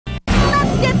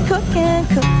Get cooking,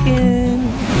 cooking,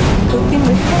 cooking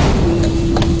with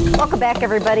Patty. Welcome back,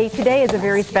 everybody. Today is a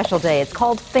very special day. It's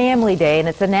called Family Day, and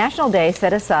it's a national day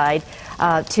set aside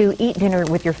to eat dinner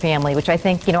with your family, which I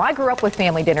think, you know, I grew up with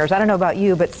family dinners. I don't know about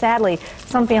you, but sadly,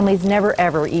 some families never,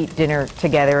 ever eat dinner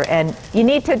together, and you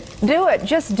need to do it.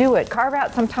 Just do it. Carve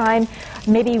out some time,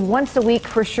 maybe once a week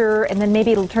for sure, and then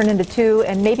maybe it'll turn into 2,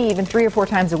 and maybe even 3 or 4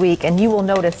 times a week, and you will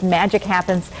notice magic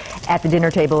happens at the dinner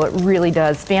table. It really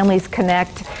does. Families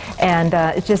connect, and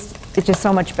it's just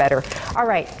so much better. All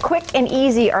right, quick and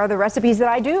easy are the recipes that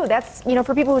I do. That's, you know,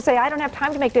 for people who say, I don't have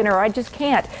time to make dinner, or I just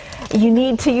can't. You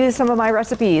need to use some of my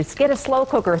recipes. Get a slow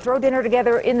cooker. Throw dinner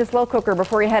together in the slow cooker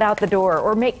before you head out the door,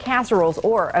 or make casseroles,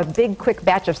 or a big quick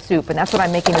batch of soup, and that's what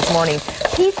I'm making this morning.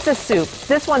 Pizza soup.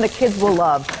 This one the kids will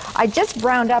love. I just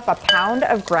browned up a pound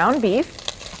of ground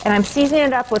beef, and I'm seasoning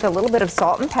it up with a little bit of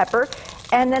salt and pepper,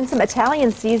 and then some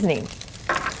Italian seasoning.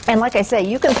 And like I say,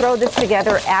 you can throw this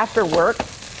together after work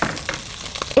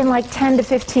in like 10 to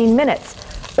 15 minutes.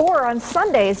 Or on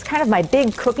Sundays, kind of my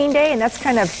big cooking day, and that's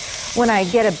kind of when I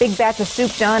get a big batch of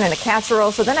soup done and a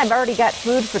casserole, so then I've already got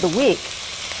food for the week.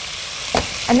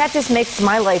 And that just makes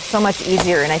my life so much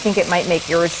easier, and I think it might make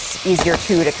yours easier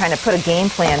too, to kind of put a game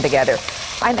plan together.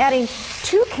 I'm adding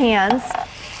 2 cans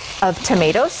of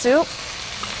tomato soup,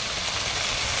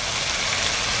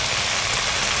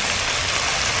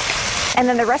 and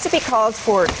then the recipe calls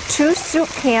for 2 soup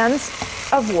cans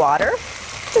of water.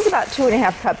 This is about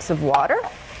 2.5 cups of water.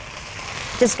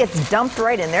 Just gets dumped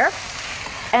right in there.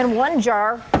 And 1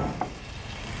 jar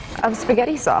of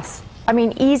spaghetti sauce. I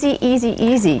mean, easy, easy,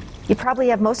 easy. You probably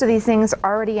have most of these things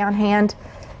already on hand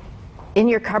in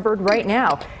your cupboard right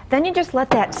now. Then you just let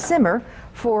that simmer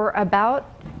for about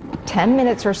 10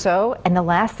 minutes or so, and the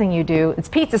last thing you do, it's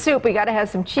pizza soup, we gotta have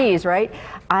some cheese, right?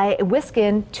 I whisk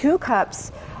in 2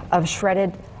 cups of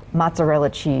shredded mozzarella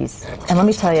cheese. And let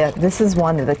me tell you, this is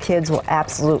one that the kids will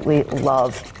absolutely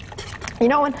love. You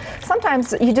know, and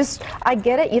sometimes I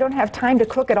get it, you don't have time to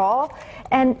cook at all,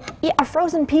 and yeah, a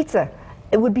frozen pizza,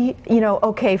 it would be, you know,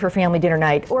 okay for family dinner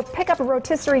night. Or pick up a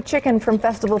rotisserie chicken from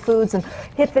Festival Foods and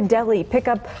hit the deli, pick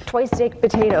up twice baked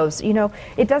potatoes. You know,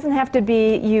 it doesn't have to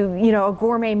be, you know, a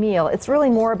gourmet meal. It's really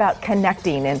more about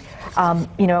connecting and,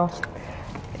 you know,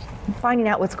 finding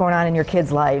out what's going on in your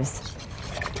kids' lives.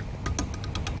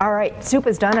 All right, soup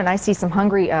is done, and I see some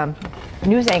hungry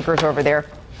news anchors over there.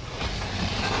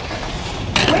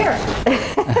 Where?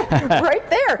 Right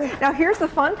there. Now, here's the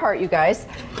fun part, you guys.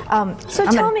 So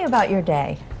tell me about your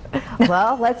day.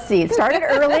 Well, let's see. It started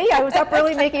early. I was up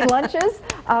early making lunches.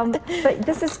 But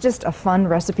this is just a fun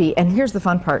recipe. And here's the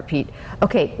fun part, Pete.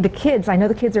 Okay, the kids, I know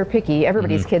the kids are picky.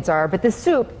 Everybody's kids are. But this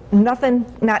soup, nothing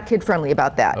not kid-friendly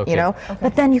about that, you know? Okay.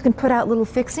 But then you can put out little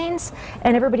fixings,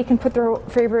 and everybody can put their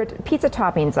favorite pizza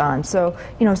toppings on. So,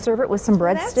 you know, serve it with some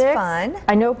breadsticks. That's fun.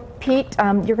 I know, Pete,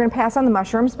 you're going to pass on the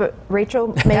mushrooms, but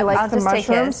Rachel may like some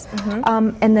mushrooms.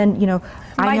 And then, you know,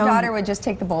 my daughter would just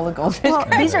take the bowl of goldfish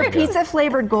crackers. These are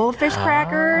pizza-flavored goldfish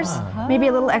crackers, maybe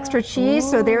a little extra cheese,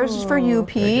 so there's for you,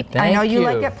 Pete. I know you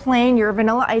like it plain. You're a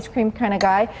vanilla ice cream kind of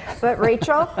guy. But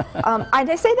Rachel,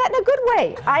 I say that in a good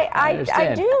way.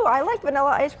 I do. I like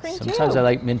vanilla ice cream, too. Sometimes I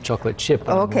like mint chocolate chip.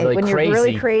 Okay, really when crazy. you're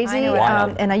really crazy.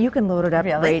 And you can load it up,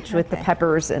 really? Rach, with the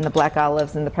peppers and the black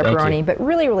olives and the pepperoni. But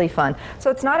really, really fun.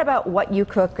 So it's not about what you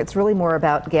cook. It's really more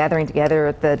about gathering together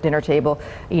at the dinner table.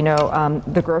 You know,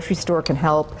 the grocery store can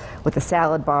help with the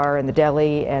salad bar and the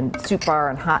deli and soup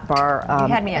bar and hot bar. You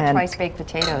had me at twice baked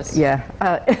potatoes. Yeah.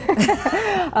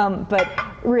 But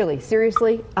really,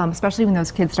 seriously, especially when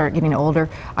those kids start getting older,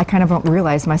 I kind of don't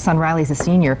realize my son Riley's a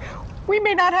senior. We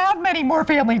may not have many more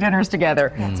family dinners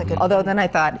together. That's a good Although then I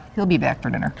thought, he'll be back for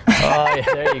dinner. Oh, yeah,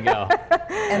 there you go.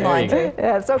 And laundry.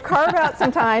 Yeah, so carve out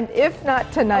some time, if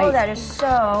not tonight. Oh, that is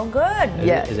so good.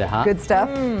 Yeah, is it hot? Good stuff.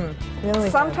 Really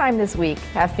Sometime this week,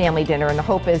 have family dinner, and the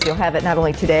hope is you'll have it not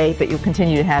only today, but you'll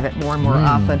continue to have it more and more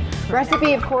often.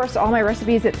 Recipe, of course, all my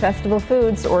recipes at Festival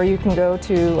Foods, or you can go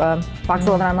to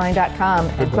fox11online.com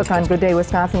and click on Good Day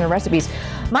Wisconsin and recipes.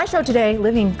 My show today,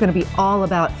 Living, is going to be all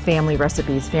about family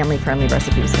recipes, family-friendly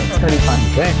recipes. So it's going to be fun.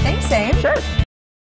 Okay. Thanks, Sam. Sure.